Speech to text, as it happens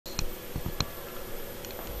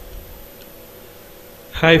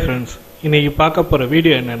Hi friends, இன்னைக்கு பார்க்க போற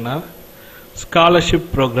வீடியோ என்னன்னா ஸ்காலர்ஷிப்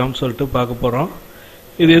ப்ரோக்ராம் சொல்லிட்டு பார்க்க போறோம்.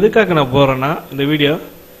 இது எதுக்காக நான் போறேன்னா இந்த வீடியோ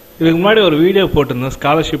இதுக்கு முன்னாடி ஒரு வீடியோ போட்டிருந்தேன்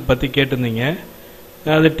ஸ்காலர்ஷிப் பத்தி கேட்டிருந்தீங்க.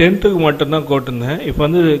 அது 10th க்கு மட்டும் தான் போட்டிருந்தேன். இப்போ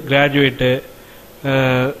வந்து கிராஜுவேட்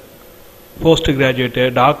போஸ்ட் கிராஜுவேட்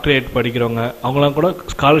டாக்டரேட் படிக்கிறவங்க அவங்களாம் கூட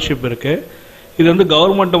ஸ்காலர்ஷிப் இருக்கு. இது வந்து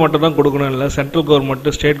கவர்மெண்ட் மட்டும் தான் கொடுக்கணும் இல்லை, central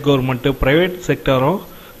government state government private செக்டரும்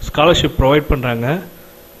scholarship provide பண்ணுறாங்க.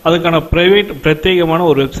 அதுக்கான ப்ரைவேட் பிரத்யேகமான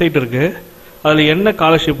ஒரு வெப்சைட் இருக்குது. அதில் என்ன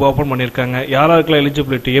ஸ்காலர்ஷிப் ஓப்பன் பண்ணியிருக்காங்க, யாராருக்கெல்லாம்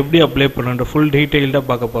எலிஜிபிலிட்டி, எப்படி அப்ளை பண்ணுன்ற ஃபுல் டீட்டெயில்டாக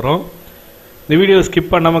பார்க்க போகிறோம். இந்த வீடியோ ஸ்கிப்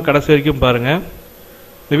பண்ணாமல் கடைசி வரைக்கும் பாருங்கள்.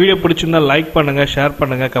 இந்த வீடியோ பிடிச்சிருந்தால் லைக் பண்ணுங்கள், ஷேர்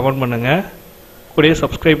பண்ணுங்கள், கமெண்ட் பண்ணுங்கள், கூடயே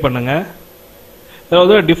சப்ஸ்கிரைப் பண்ணுங்கள்.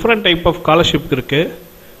 அதாவது டிஃப்ரெண்ட் டைப் ஆஃப் ஸ்காலர்ஷிப் இருக்குது.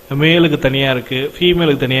 மேலுக்கு தனியாக இருக்குது,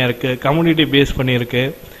 ஃபீமேலுக்கு தனியாக இருக்குது, கம்யூனிட்டி பேஸ் பண்ணியிருக்கு.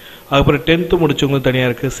 அதுக்கப்புறம் 10th முடிச்சவங்களுக்கு தனியாக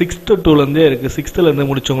இருக்குது, 6th 2லேருந்தே இருக்குது, 6thலேருந்து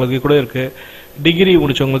முடிச்சவங்களுக்கு கூட இருக்குது, டிகிரி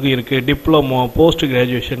முடிச்சவங்களுக்கு இருக்குது, டிப்ளமோ போஸ்ட்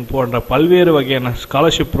கிராஜுவேஷன் போன்ற பல்வேறு வகையான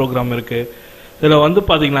ஸ்காலர்ஷிப் ப்ரோக்ராம் இருக்குது. இதில் வந்து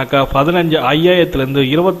பார்த்தீங்கன்னாக்கா 15,000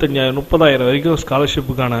 25,000 30,000 வரைக்கும்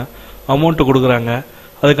ஸ்காலர்ஷிப்புக்கான அமௌண்ட்டு கொடுக்குறாங்க.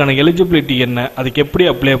 அதுக்கான எலிஜிபிலிட்டி என்ன, அதுக்கு எப்படி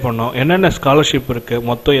அப்ளை பண்ணோம், என்னென்ன ஸ்காலர்ஷிப் இருக்குது,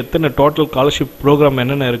 மொத்தம் எத்தனை டோட்டல் ஸ்காலர்ஷிப் ப்ரோக்ராம்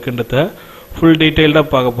என்னென்ன இருக்குன்றத ஃபுல் டீட்டெயில்டாக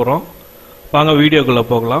பார்க்க போகிறோம். வாங்க வீடியோக்குள்ளே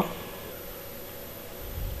போகலாம்.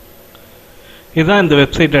 இதுதான் இந்த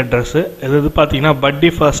வெப்சைட் அட்ரஸ்ஸு. இது பார்த்தீங்கன்னா பட்டி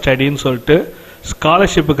ஃபார் ஸ்டடின்னு சொல்லிட்டு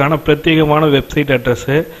ஸ்காலர்ஷிப்புக்கான பிரத்யேகமான வெப்சைட்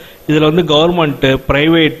அட்ரஸ்ஸு. இதில் வந்து கவர்மெண்ட்டு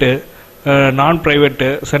ப்ரைவேட்டு நான் private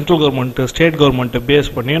central government state government base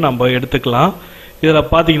பண்ணி நம்ம எடுத்துக்கலாம். இதில்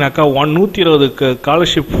பார்த்தீங்கன்னாக்கா 120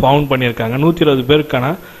 ஸ்காலர்ஷிப் ஃபவுண்ட் பண்ணியிருக்காங்க. 120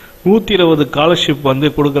 பேருக்கான 120 ஸ்காலர்ஷிப் வந்து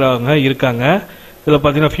கொடுக்குறவங்க இருக்காங்க. இதில்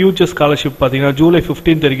பார்த்தீங்கன்னா ஃபியூச்சர் ஸ்காலர்ஷிப் பார்த்தீங்கன்னா ஜூலை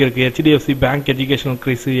 15 வரைக்கும் இருக்குது. HDFC bank educational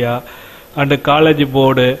கிரைசியா and college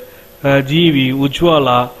board, GV,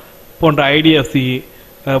 Ujjwala போன்ற IDFC,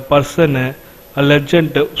 பர்சனு,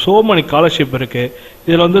 லெஜண்ட், ஸோ மணி ஸ்காலர்ஷிப் இருக்குது.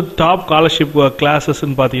 இதில் வந்து டாப் ஸ்காலர்ஷிப்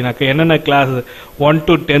கிளாஸஸ்ன்னு பார்த்தீங்கன்னாக்கா என்னென்ன கிளாஸ் 1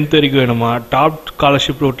 to 10th வரைக்கும் வேணுமா, top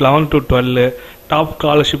scholarship 11 to 12, top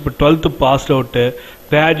scholarship 12th pass out,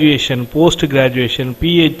 graduation, post graduation,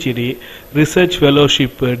 PhD, research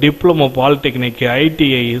fellowship, diploma polytechnic,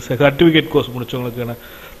 ITI, certificate course முடிச்சவங்களுக்கான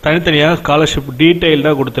தனித்தனியாக scholarship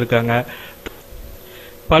டீட்டெயில்டாக கொடுத்துருக்காங்க.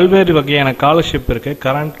 பல்வேறு வகையான ஸ்காலர்ஷிப் இருக்குது.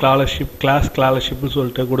 கரண்ட் ஸ்காலர்ஷிப், கிளாஸ் ஸ்காலர்ஷிப்னு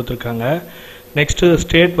சொல்லிட்டு கொடுத்துருக்காங்க. நெக்ஸ்ட்டு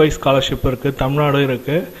ஸ்டேட் வைஸ் ஸ்காலர்ஷிப் இருக்குது, தமிழ்நாடும்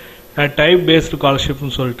இருக்குது. டைப் பேஸ்டு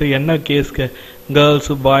ஸ்காலர்ஷிப்னு சொல்லிட்டு என்ன கேஸ்க்கு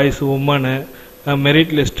girls, boys, woman,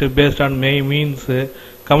 merit list based on means,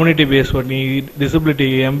 community base பண்ணி டிசபிலிட்டி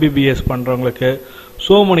MBBS பண்ணுறவங்களுக்கு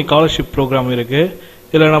ஸோ மணி ஸ்காலர்ஷிப் ப்ரோக்ராம் இருக்குது.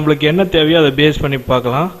 இதில் நம்மளுக்கு என்ன தேவையோ அதை பேஸ் பண்ணி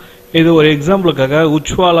பார்க்கலாம். இது ஒரு எக்ஸாம்பிளுக்காக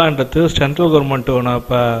உஜ்வாலான்றது சென்ட்ரல் கவர்மெண்ட்டோட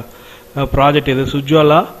ப்ராஜெக்ட். இது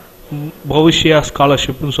உஜ்வாலா பவிஷ்யா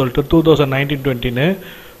ஸ்காலர்ஷிப்னு சொல்லிட்டு 2019-20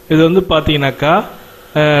 இது வந்து பார்த்தீங்கன்னாக்கா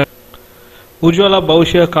Ujjwala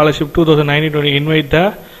Bhavishya scholarship 2019-20 invite the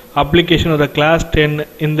application of the class 10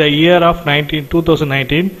 in the year of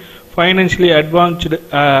 2019 financially advanced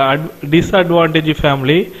disadvantaged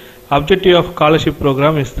family. Objective of scholarship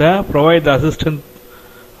program is to provide the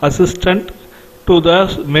assistant to the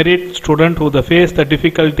merit student who face the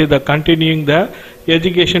difficulty the continuing the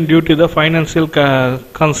education due to the financial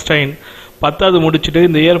constraint. 10th முடிச்சுட்டு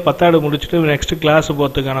இந்த year 10th முடிச்சுட்டு next class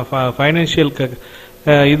போகிறதுக்கான financial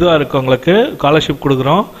இதுவாக இருக்கவங்களுக்கு scholarship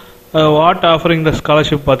கொடுக்குறோம். What offering the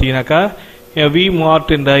scholarship பார்த்தீங்கன்னாக்கா V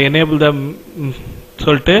Mart இந்த enable த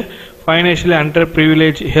சொல்லிட்டு financially under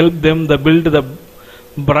privilege help them the build the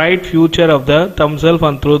bright future of the themselves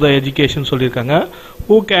and through the education சொல்லியிருக்காங்க.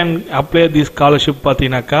 who can apply this scholarship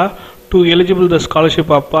பார்த்தீங்கன்னாக்கா to eligible the scholarship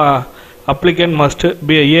applicant must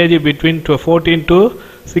be age between 14 to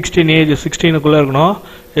 16 age 16க்குள்ளே இருக்கணும்.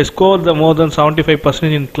 score the more than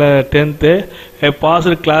 75% in 10th, a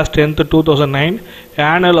passed class 10th 2009,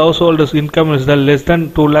 annual household income is the less than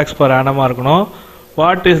 2 lakhs per annum இருக்கணும்.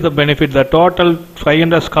 What is the benefit? The total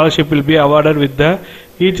 500 scholarship will be awarded with the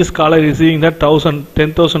each scholar receiving the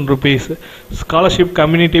 10,000 rupees. Scholarship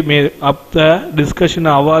community may up the discussion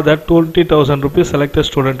award the 20,000 rupees selected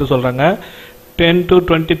student சொல்றாங்க. 10 to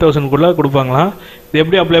 20,000 குள்ள கொடுப்பாங்களாம். இது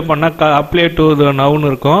எப்படி apply பண்ணால் apply to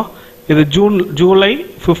நவுன்னு இருக்கும். இது July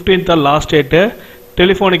 15th last date.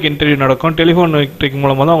 Telephonic interview நடக்கும். Telephonic interview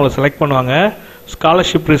மூலமாக தான் அவங்களை செலக்ட் பண்ணுவாங்க.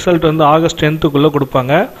 ஸ்காலர்ஷிப் ரிசல்ட் வந்து ஆகஸ்ட் 10th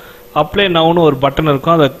கொடுப்பாங்க. அப்ளை நவுன்னு ஒரு பட்டன்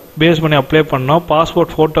இருக்கும், அதை பேஸ் பண்ணி அப்ளை பண்ணோம்.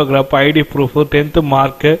 Passport photograph, ID proof, 10th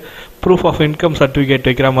mark, proof of income certificate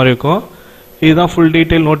வைக்கிற மாதிரி இருக்கும். இதுதான் ஃபுல்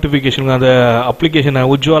டீட்டெயில் நோட்டிஃபிகேஷன் அந்த அப்ளிகேஷன்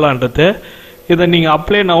உஜ்வாலான்றது. இதை நீங்கள்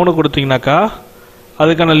அப்ளை நவுன்னு கொடுத்தீங்கன்னாக்கா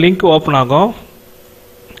அதுக்கான லிங்க் ஓப்பன் ஆகும்.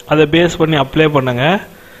 அதை பேஸ் பண்ணி அப்ளை பண்ணுங்க.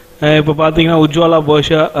 இப்போ பார்த்தீங்கன்னா உஜ்வாலா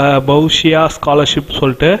பவிஷ்யா ஸ்காலர்ஷிப்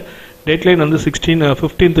சொல்லிட்டு டெட்லைன் வந்து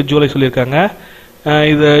 15th ஜூலை சொல்லியிருக்காங்க.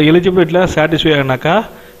 இது எலிஜிபிலிட்டியில் satisfy ஆனாக்கா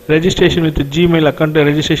registration with Gmail account,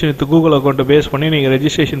 registration with Google அக்கௌண்ட்டை பேஸ் பண்ணி நீங்கள்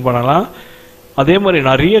ரெஜிஸ்ட்ரேஷன் பண்ணலாம். அதே மாதிரி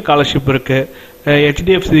நிறைய ஸ்காலர்ஷிப் இருக்குது.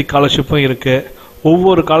 HDFC ஸ்காலர்ஷிப்பும் இருக்குது.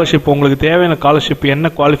 ஒவ்வொரு ஸ்காலர்ஷிப் உங்களுக்கு தேவையான ஸ்காலர்ஷிப்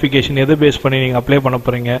என்ன குவாலிஃபிகேஷன் எதை பேஸ் பண்ணி நீங்கள் அப்ளை பண்ண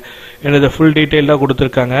போகிறீங்க என்னது ஃபுல் டீட்டெயிலாக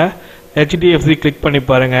கொடுத்துருக்காங்க. HDFC கிளிக் பண்ணி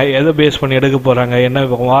பாருங்கள், எதை பேஸ் பண்ணி எடுக்க போகிறாங்க, என்ன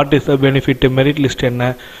what is the benefit, merit list என்ன,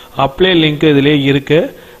 அப்ளை லிங்க் இதிலே இருக்குது.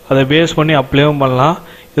 அதை பேஸ் பண்ணி அப்ளைவும் பண்ணலாம்.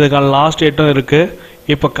 இதுக்கான லாஸ்ட் டேட்டும் இருக்குது.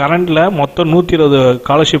 இப்போ கரண்டில் மொத்தம் 120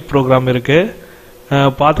 ஸ்காலர்ஷிப் ப்ரோக்ராம் இருக்குது.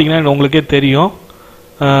 பார்த்தீங்கன்னா உங்களுக்கே தெரியும்.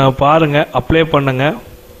 பாருங்கள், அப்ளை பண்ணுங்கள்.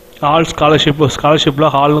 ஆல்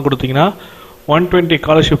ஸ்காலர்ஷிப்பில் ஹால்னு கொடுத்தீங்கன்னா 120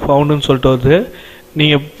 ஸ்காலர்ஷிப் ஃபவுண்டுன்னு சொல்லிட்டு வருது.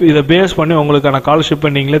 நீங்கள் இதை பேஸ் பண்ணி உங்களுக்கான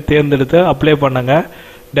ஸ்காலர்ஷிப்பை நீங்களே தேர்ந்தெடுத்து அப்ளை பண்ணுங்கள்.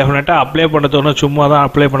 டெஃபினட்டாக அப்ளை பண்ண சும்மா தான்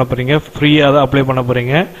அப்ளை பண்ண போகிறீங்க, ஃப்ரீயாக தான் அப்ளை பண்ண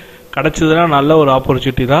போகிறீங்க. கிடச்சதுன்னா நல்ல ஒரு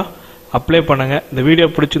ஆப்பர்ச்சுனிட்டி தான். அப்ளை பண்ணுங்கள். இந்த வீடியோ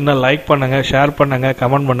பிடிச்சிருந்தால் லைக் பண்ணுங்கள், ஷேர் பண்ணுங்கள்,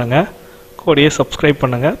 கமெண்ட் பண்ணுங்கள், கூடயே சப்ஸ்கிரைப்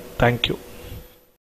பண்ணுங்கள். தேங்க்யூ.